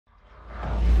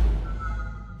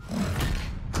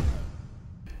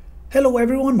Hello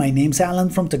everyone, my name's Alan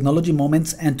from Technology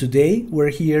Moments, and today we're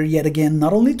here yet again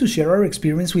not only to share our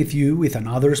experience with you with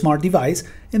another smart device,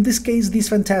 in this case these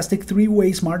fantastic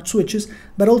three-way smart switches,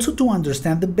 but also to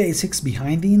understand the basics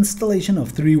behind the installation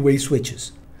of three-way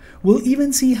switches. We'll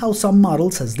even see how some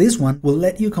models as this one will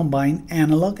let you combine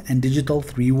analog and digital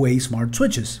three-way smart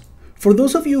switches. For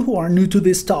those of you who are new to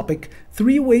this topic,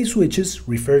 three-way switches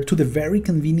refer to the very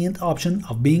convenient option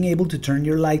of being able to turn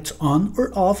your lights on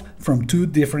or off from two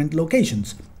different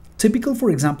locations. Typical,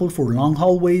 for example, for long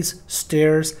hallways,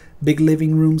 stairs, big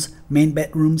living rooms, main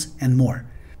bedrooms, and more.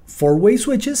 Four-way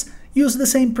switches use the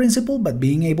same principle but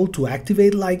being able to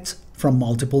activate lights from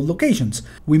multiple locations.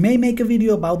 We may make a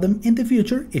video about them in the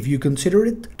future if you consider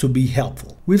it to be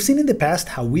helpful. We've seen in the past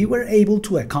how we were able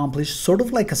to accomplish sort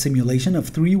of like a simulation of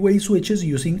three-way switches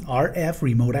using RF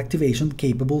remote activation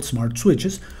capable smart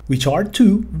switches, which are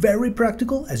two very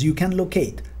practical as you can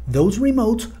locate those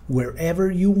remotes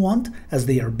wherever you want as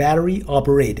they are battery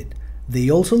operated. They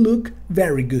also look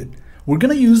very good. We're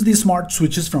gonna use these smart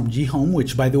switches from G-Home,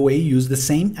 which by the way use the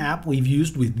same app we've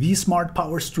used with these smart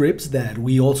power strips that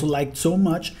we also liked so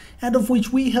much and of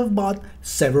which we have bought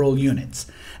several units.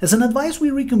 As an advice, we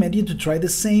recommend you to try the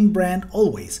same brand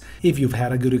always if you've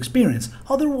had a good experience,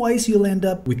 otherwise you'll end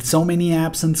up with so many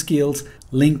apps and skills,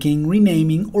 linking,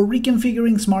 renaming or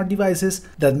reconfiguring smart devices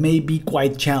that may be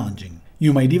quite challenging.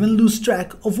 You might even lose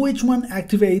track of which one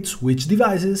activates which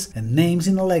devices, and names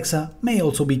in Alexa may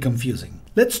also be confusing.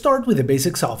 Let's start with the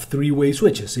basics of three-way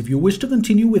switches. If you wish to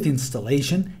continue with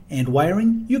installation and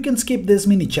wiring, you can skip this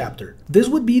mini chapter. This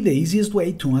would be the easiest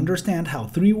way to understand how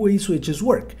three-way switches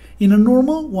work. In a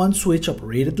normal one-switch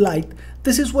operated light,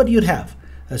 this is what you'd have: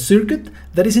 a circuit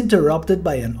that is interrupted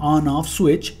by an on-off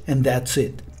switch, and that's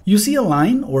it. You see a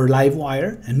line or live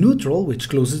wire, a neutral which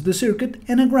closes the circuit,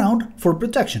 and a ground for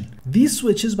protection. These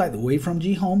switches, by the way, from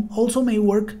G-Home also may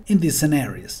work in these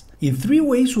scenarios. In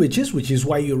three-way switches, which is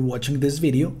why you're watching this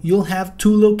video, you'll have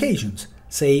two locations,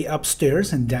 say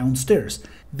upstairs and downstairs.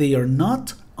 They are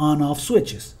not on-off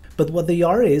switches, but what they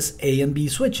are is A and B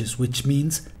switches, which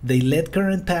means they let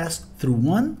current pass through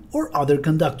one or other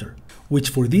conductor, which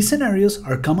for these scenarios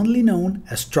are commonly known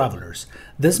as travelers.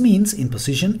 This means in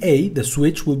position A, the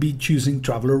switch will be choosing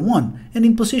traveler 1, and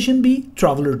in position B,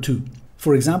 traveler 2.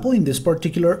 For example, in this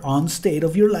particular on state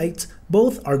of your lights,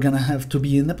 both are gonna have to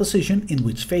be in a position in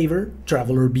which favor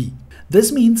traveler B.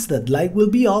 This means that light will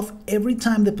be off every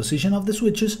time the position of the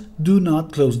switches do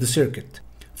not close the circuit.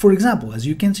 For example, as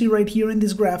you can see right here in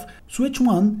this graph, switch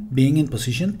 1 being in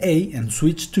position A and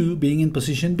switch 2 being in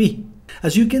position B.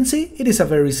 As you can see, it is a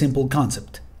very simple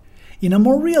concept. In a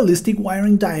more realistic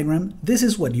wiring diagram, this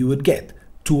is what you would get: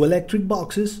 two electric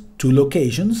boxes, two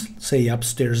locations, say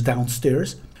upstairs,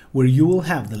 downstairs, where you will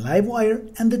have the live wire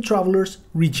and the travelers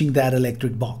reaching that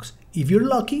electric box. If you're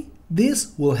lucky,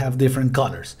 this will have different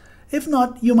colors. If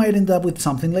not, you might end up with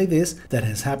something like this that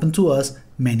has happened to us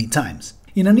many times.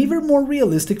 In an even more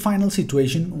realistic final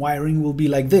situation, wiring will be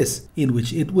like this, in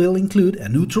which it will include a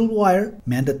neutral wire,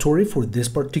 mandatory for this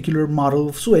particular model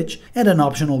of switch, and an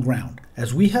optional ground.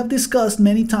 As we have discussed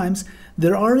many times,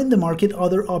 there are in the market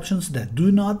other options that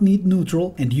do not need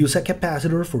neutral and use a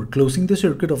capacitor for closing the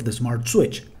circuit of the smart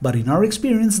switch, but in our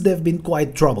experience they've been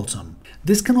quite troublesome.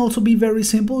 This can also be very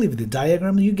simple if the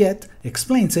diagram you get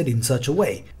explains it in such a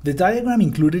way. The diagram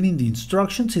included in the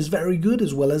instructions is very good,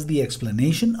 as well as the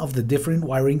explanation of the different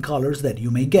wiring colors that you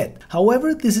may get.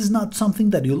 However, this is not something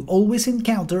that you'll always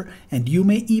encounter, and you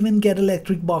may even get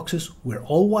electric boxes where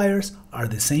all wires are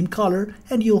the same color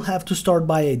and you'll have to start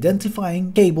by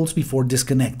identifying cables before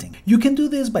disconnecting. You can do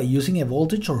this by using a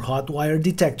voltage or hot wire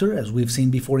detector, as we've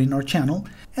seen before in our channel,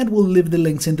 and we'll leave the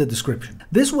links in the description.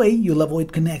 This way you'll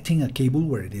avoid connecting a cable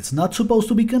where it is not supposed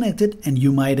to be connected and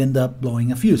you might end up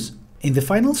blowing a fuse. In the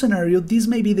final scenario, these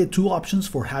may be the two options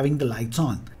for having the lights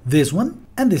on. This one,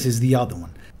 and this is the other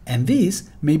one. And these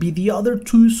may be the other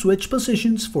two switch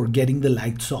positions for getting the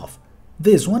lights off.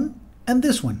 This one and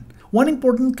this one. One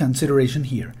important consideration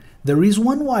here: there is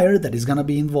one wire that is gonna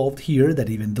be involved here that,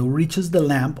 even though reaches the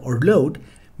lamp or load,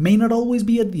 may not always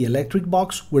be at the electric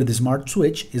box where the smart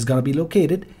switch is gonna be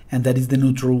located, and that is the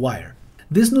neutral wire.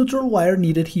 This neutral wire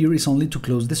needed here is only to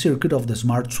close the circuit of the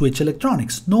smart switch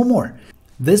electronics, no more.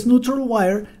 This neutral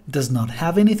wire does not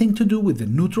have anything to do with the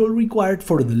neutral required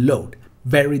for the load.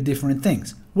 Very different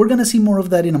things. We're gonna see more of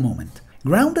that in a moment.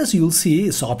 Ground, as you'll see,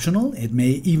 is optional. It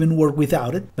may even work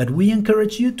without it, but we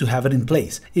encourage you to have it in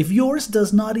place. If yours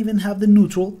does not even have the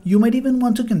neutral, you might even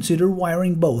want to consider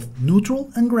wiring both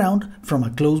neutral and ground from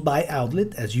a close-by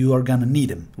outlet, as you are gonna need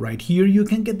them. Right here you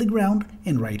can get the ground,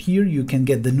 and right here you can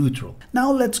get the neutral.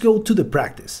 Now let's go to the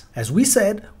practice. As we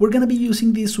said, we're gonna be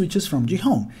using these switches from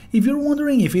G-Home. If you're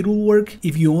wondering if it will work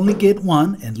if you only get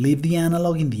one and leave the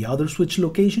analog in the other switch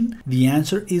location, the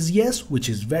answer is yes, which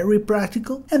is very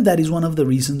practical, and that is one of the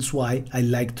reasons why I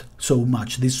liked so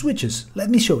much these switches. Let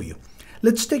me show you.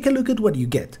 Let's take a look at what you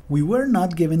get. We were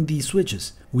not given these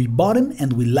switches. We bought them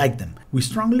and we liked them. We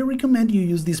strongly recommend you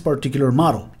use this particular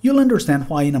model. You'll understand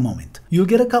why in a moment. You'll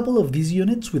get a couple of these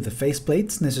units with the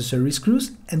faceplates, necessary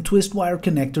screws, and twist wire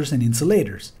connectors and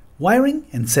insulators. Wiring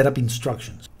and setup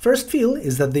instructions. First feel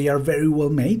is that they are very well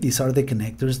made. These are the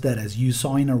connectors that, as you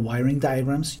saw in our wiring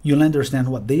diagrams, you'll understand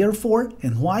what they are for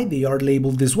and why they are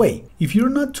labeled this way. If you're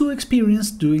not too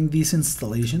experienced doing these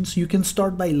installations, you can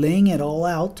start by laying it all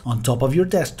out on top of your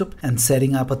desktop and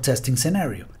setting up a testing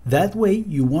scenario. That way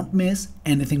you won't miss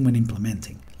anything when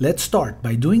implementing. Let's start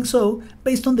by doing so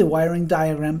based on the wiring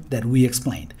diagram that we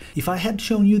explained. If I had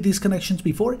shown you these connections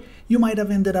before, you might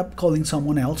have ended up calling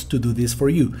someone else to do this for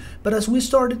you. But as we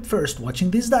started first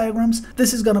watching these diagrams,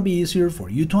 this is gonna be easier for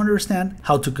you to understand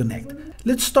how to connect.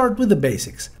 Let's start with the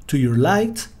basics. To your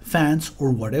lights, fans, or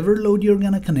whatever load you're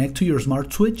gonna connect to your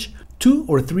smart switch, 2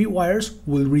 or 3 wires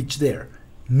will reach there.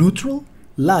 Neutral,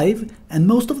 live, and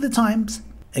most of the times,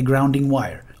 a grounding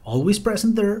wire, always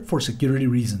present there for security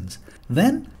reasons.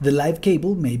 Then, the live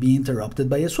cable may be interrupted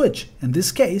by a switch, in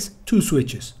this case, 2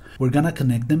 switches. We're gonna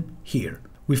connect them here.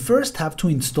 We first have to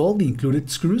install the included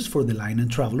screws for the line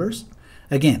and travelers.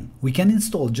 Again, we can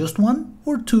install just 1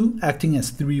 or 2 acting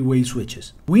as 3-way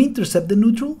switches. We intercept the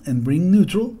neutral and bring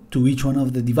neutral to each one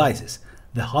of the devices.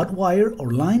 The hot wire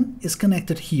or line is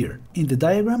connected here. In the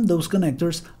diagram, those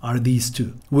connectors are these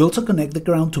 2. We also connect the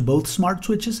ground to both smart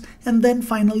switches, and then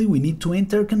finally we need to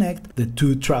interconnect the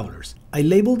 2 travelers. I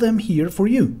label them here for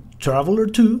you, Traveler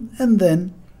 2 and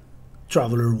then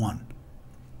Traveler 1.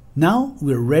 Now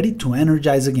we're ready to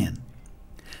energize again.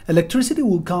 Electricity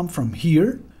will come from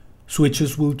here,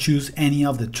 switches will choose any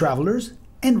of the travelers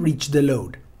and reach the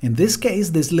load. In this case,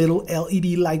 this little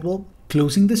LED light bulb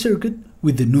closing the circuit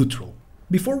with the neutral.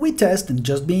 Before we test and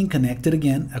just being connected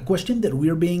again, a question that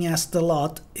we're being asked a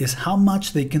lot is how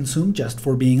much they consume just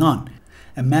for being on.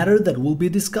 A matter that will be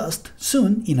discussed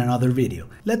soon in another video.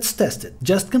 Let's test it.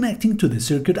 Just connecting to the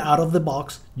circuit out of the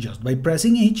box, just by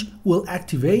pressing H, will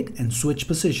activate and switch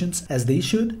positions as they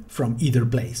should from either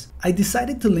place. I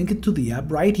decided to link it to the app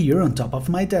right here on top of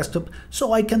my desktop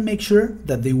so I can make sure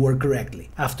that they work correctly.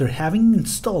 After having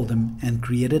installed them and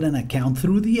created an account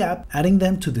through the app, adding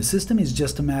them to the system is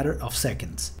just a matter of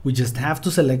seconds. We just have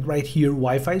to select right here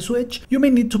Wi-Fi switch. You may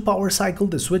need to power cycle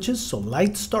the switches so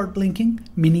lights start blinking,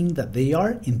 meaning that they are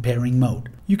in pairing mode.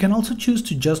 You can also choose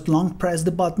to just long press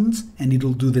the buttons and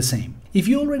it'll do the same. If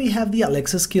you already have the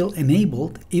Alexa skill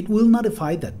enabled, it will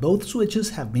notify that both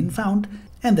switches have been found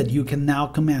and that you can now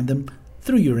command them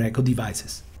through your Echo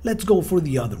devices. Let's go for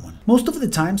the other one. Most of the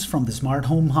times from the Smart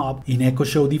Home Hub in Echo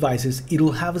Show devices,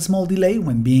 it'll have a small delay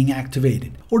when being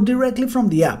activated, or directly from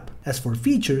the app. As for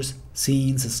features,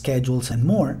 scenes, schedules, and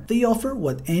more, they offer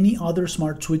what any other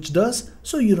smart switch does,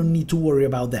 so you don't need to worry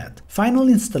about that. Final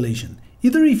installation.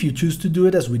 Either if you choose to do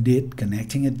it as we did,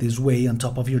 connecting it this way on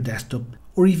top of your desktop,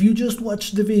 or if you just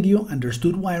watched the video,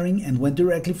 understood wiring, and went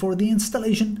directly for the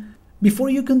installation,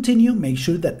 before you continue, make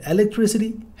sure that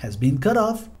electricity has been cut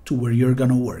off to where you're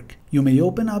gonna work. You may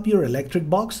open up your electric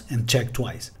box and check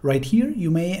twice. Right here,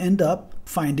 you may end up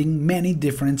finding many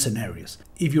different scenarios.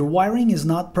 If your wiring is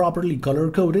not properly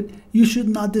color-coded, you should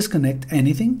not disconnect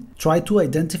anything. Try to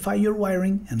identify your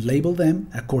wiring and label them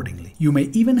accordingly. You may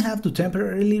even have to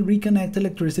temporarily reconnect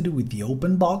electricity with the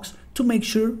open box to make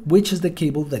sure which is the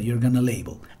cable that you're gonna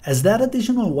label. As that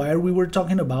additional wire we were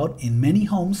talking about in many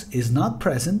homes is not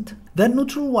present, that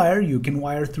neutral wire you can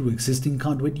wire through existing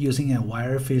conduit using a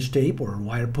wire fish tape or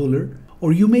wire puller,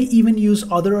 or you may even use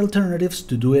other alternatives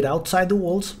to do it outside the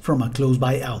walls from a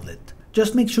close-by outlet.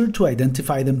 Just make sure to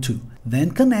identify them too.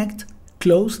 Then connect,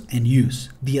 close, and use.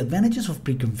 The advantages of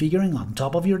pre-configuring on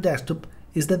top of your desktop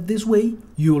is that this way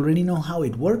you already know how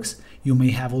it works, you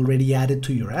may have already added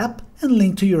to your app and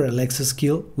linked to your Alexa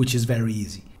skill, which is very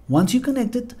easy. Once you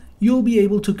connect it, you'll be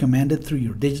able to command it through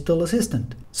your digital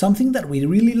assistant. Something that we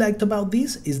really liked about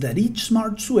this is that each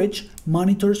smart switch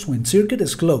monitors when circuit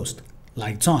is closed,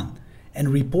 lights on, and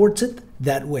reports it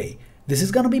that way. This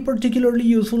is going to be particularly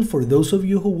useful for those of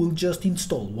you who will just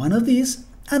install one of these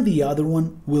and the other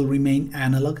one will remain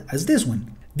analog as this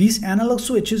one. These analog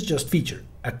switches just feature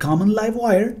a common live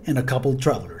wire, and a couple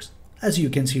travelers, as you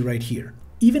can see right here.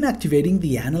 Even activating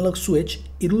the analog switch,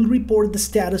 it will report the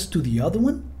status to the other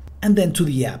one and then to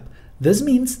the app. This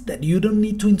means that you don't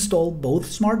need to install both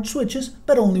smart switches,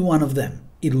 but only one of them.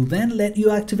 It will then let you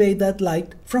activate that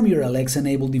light from your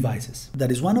Alexa-enabled devices.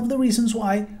 That is one of the reasons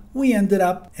why we ended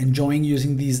up enjoying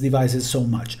using these devices so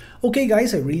much. Okay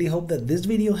guys, I really hope that this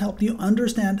video helped you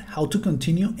understand how to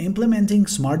continue implementing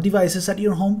smart devices at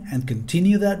your home and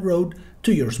continue that road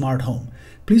to your smart home.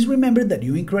 Please remember that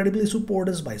you incredibly support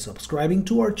us by subscribing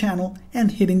to our channel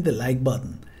and hitting the like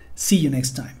button. See you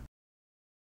next time.